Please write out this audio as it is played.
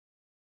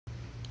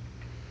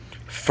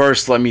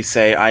First, let me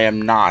say I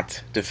am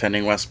not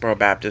defending Westboro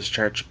Baptist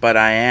Church, but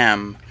I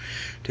am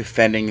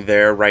defending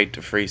their right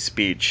to free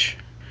speech.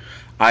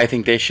 I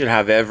think they should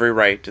have every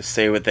right to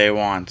say what they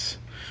want.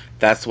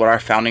 That's what our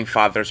founding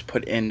fathers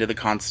put into the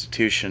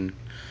Constitution.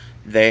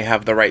 They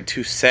have the right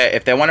to say,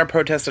 if they want to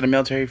protest at a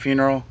military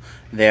funeral,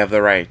 they have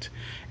the right.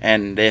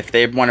 And if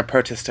they want to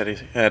protest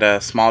at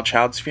a small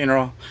child's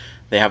funeral,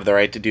 they have the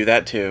right to do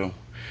that too.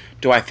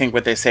 Do I think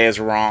what they say is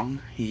wrong?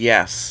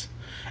 Yes.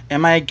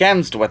 Am I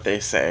against what they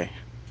say?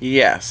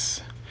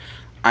 Yes.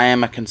 I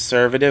am a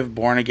conservative,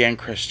 born-again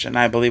Christian.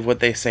 I believe what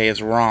they say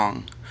is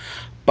wrong.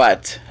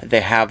 But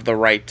they have the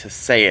right to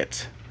say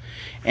it.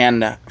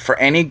 And for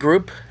any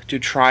group to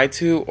try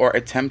to or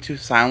attempt to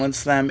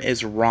silence them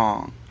is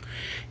wrong.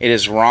 It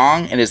is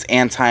wrong. It is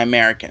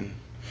anti-American.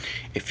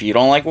 If you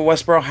don't like what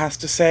Westboro has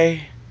to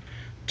say,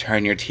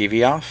 turn your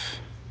TV off.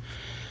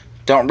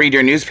 Don't read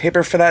your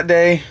newspaper for that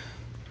day.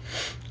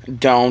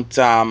 Don't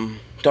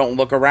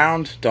look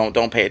around.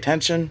 Don't pay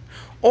attention.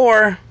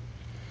 Or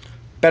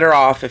better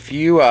off, if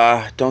you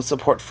don't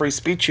support free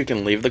speech, you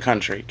can leave the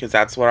country, because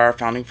that's what our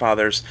founding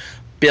fathers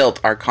built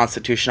our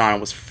Constitution on,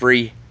 was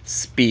free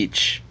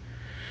speech.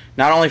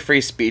 Not only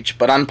free speech,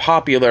 but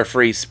unpopular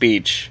free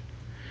speech.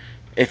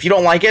 If you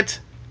don't like it,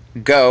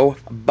 go.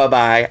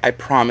 Bye-bye. I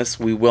promise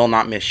we will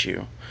not miss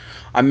you.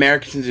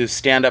 Americans who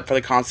stand up for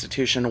the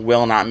Constitution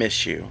will not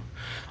miss you.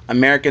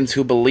 Americans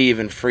who believe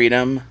in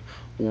freedom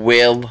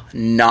will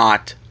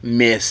not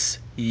miss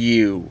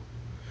you.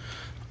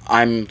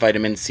 I'm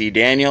Vitamin C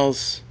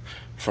Daniels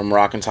from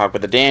Rock and Talk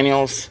with the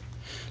Daniels.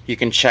 You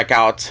can check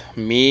out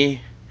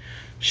me,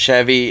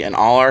 Chevy, and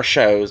all our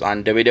shows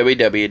on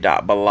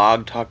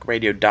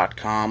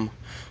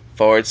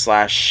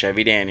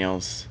www.blogtalkradio.com/Chevy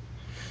Daniels.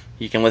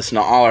 You can listen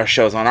to all our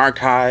shows on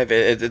archive.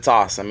 It's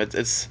awesome.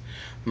 It's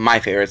my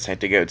favorite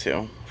site to go to.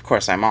 Of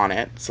course, I'm on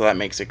it, so that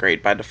makes it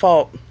great by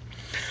default.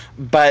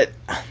 But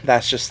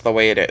that's just the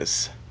way it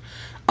is.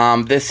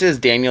 This is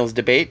Daniel's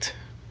Debate.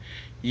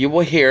 You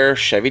will hear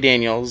Chevy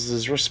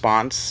Daniels'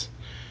 response.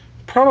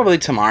 Probably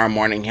tomorrow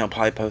morning he'll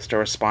probably post a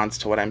response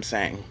to what I'm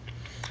saying.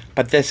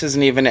 But this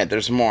isn't even it.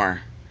 There's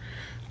more.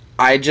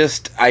 I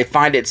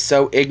find it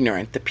so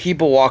ignorant. The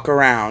people walk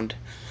around.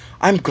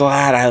 I'm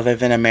glad I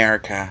live in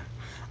America.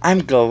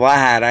 I'm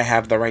glad I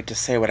have the right to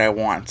say what I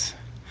want.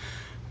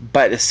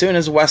 But as soon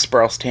as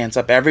Westboro stands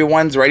up,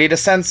 everyone's ready to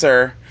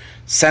censor.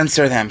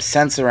 Censor them.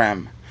 Censor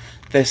them.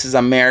 This is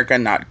America,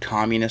 not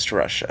communist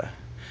Russia.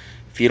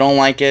 If you don't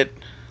like it,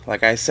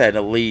 like I said,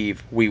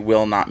 leave. We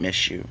will not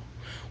miss you.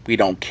 We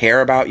don't care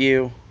about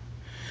you.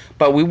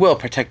 But we will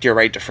protect your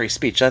right to free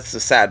speech. That's the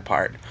sad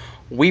part.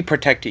 We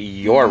protect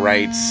your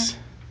rights.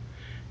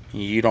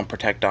 You don't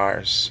protect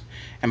ours.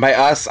 And by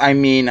us, I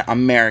mean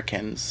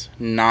Americans,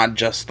 not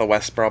just the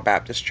Westboro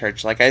Baptist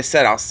Church. Like I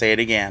said, I'll say it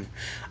again.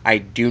 I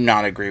do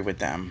not agree with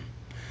them.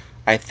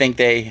 I think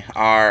they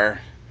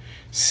are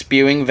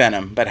spewing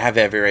venom, but have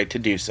every right to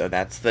do so.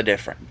 That's the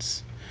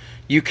difference.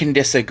 You can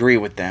disagree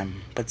with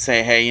them, but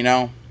say, hey,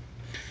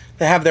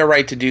 they have their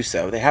right to do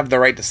so. They have the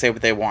right to say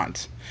what they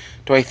want.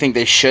 Do I think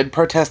they should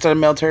protest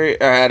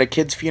at a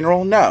kid's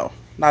funeral? No,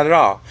 not at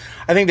all.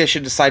 I think they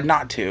should decide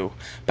not to,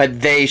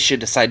 but they should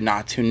decide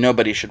not to.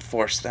 Nobody should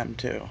force them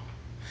to.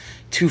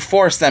 To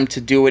force them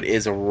to do it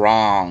is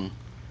wrong.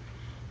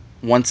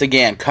 Once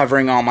again,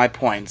 covering all my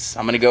points.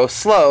 I'm going to go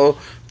slow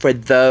for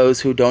those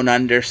who don't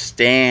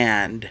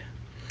understand.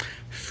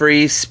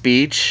 Free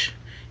speech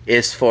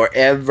is for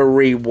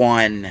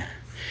everyone.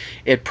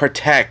 It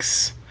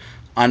protects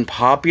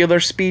unpopular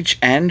speech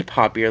and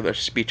popular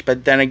speech.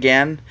 But then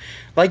again,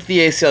 like the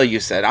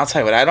ACLU said, I'll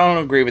tell you what, I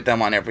don't agree with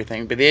them on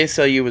everything, but the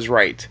ACLU was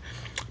right.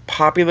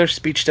 Popular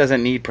speech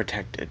doesn't need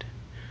protected.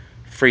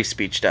 Free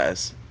speech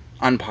does.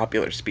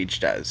 Unpopular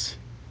speech does.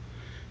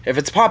 If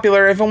it's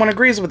popular, everyone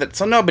agrees with it,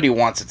 so nobody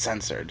wants it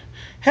censored.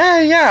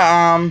 Hey,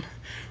 yeah,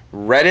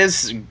 red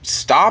is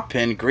stop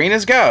and green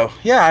is go.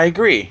 Yeah, I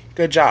agree.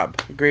 Good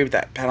job. Agree with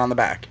that. Pat on the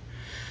back.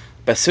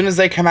 But as soon as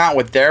they come out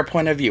with their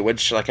point of view,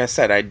 which, like I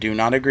said, I do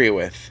not agree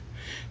with,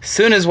 as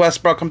soon as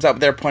Westboro comes out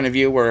with their point of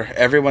view where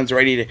everyone's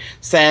ready to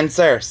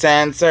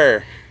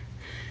censor.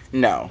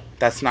 No,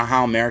 that's not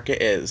how America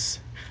is.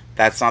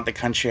 That's not the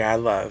country I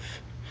love.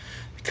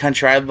 The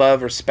country I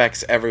love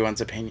respects everyone's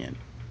opinion.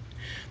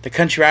 The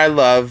country I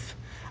love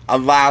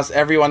allows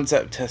everyone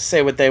to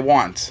say what they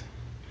want.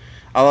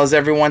 Allows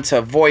everyone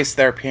to voice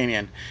their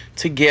opinion,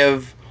 to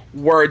give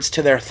words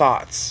to their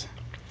thoughts.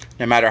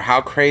 No matter how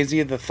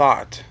crazy the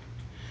thought,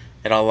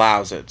 it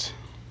allows it.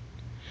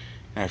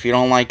 And if you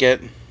don't like it,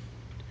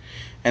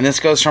 and this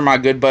goes from my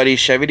good buddy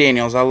Chevy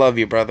Daniels, I love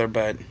you, brother,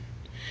 but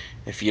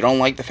if you don't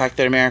like the fact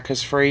that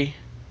America's free,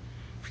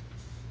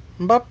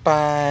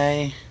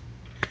 bye-bye.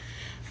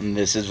 And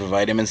this is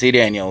Vitamin C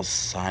Daniels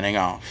signing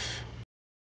off.